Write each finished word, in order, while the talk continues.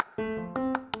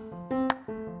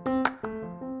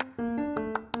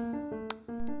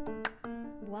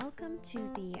to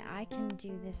the I Can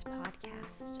Do This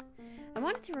podcast. I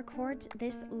wanted to record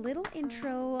this little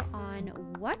intro on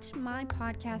what my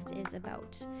podcast is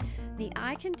about. The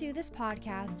I Can Do This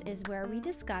podcast is where we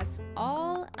discuss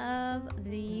all of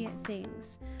the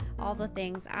things. All the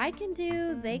things I can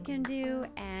do, they can do,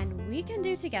 and we can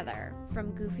do together.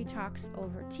 From goofy talks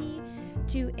over tea,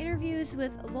 to interviews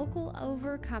with local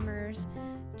overcomers,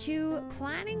 to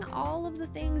planning all of the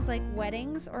things like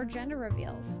weddings or gender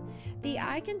reveals. The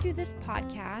I Can Do This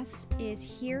podcast is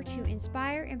here to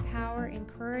inspire, empower,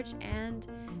 encourage, and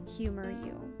humor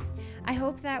you. I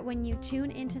hope that when you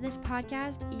tune into this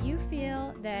podcast, you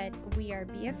feel that we are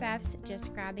BFFs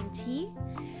just grabbing tea.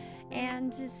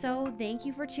 And so thank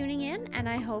you for tuning in, and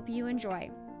I hope you enjoy.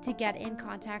 To get in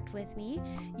contact with me,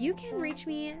 you can reach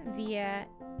me via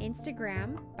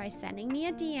Instagram by sending me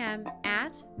a DM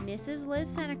at Mrs.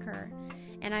 Liz Seneker,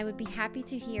 and I would be happy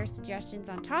to hear suggestions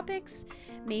on topics,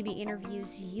 maybe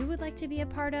interviews you would like to be a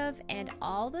part of, and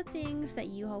all the things that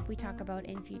you hope we talk about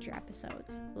in future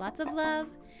episodes. Lots of love.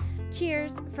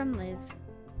 Cheers from Liz.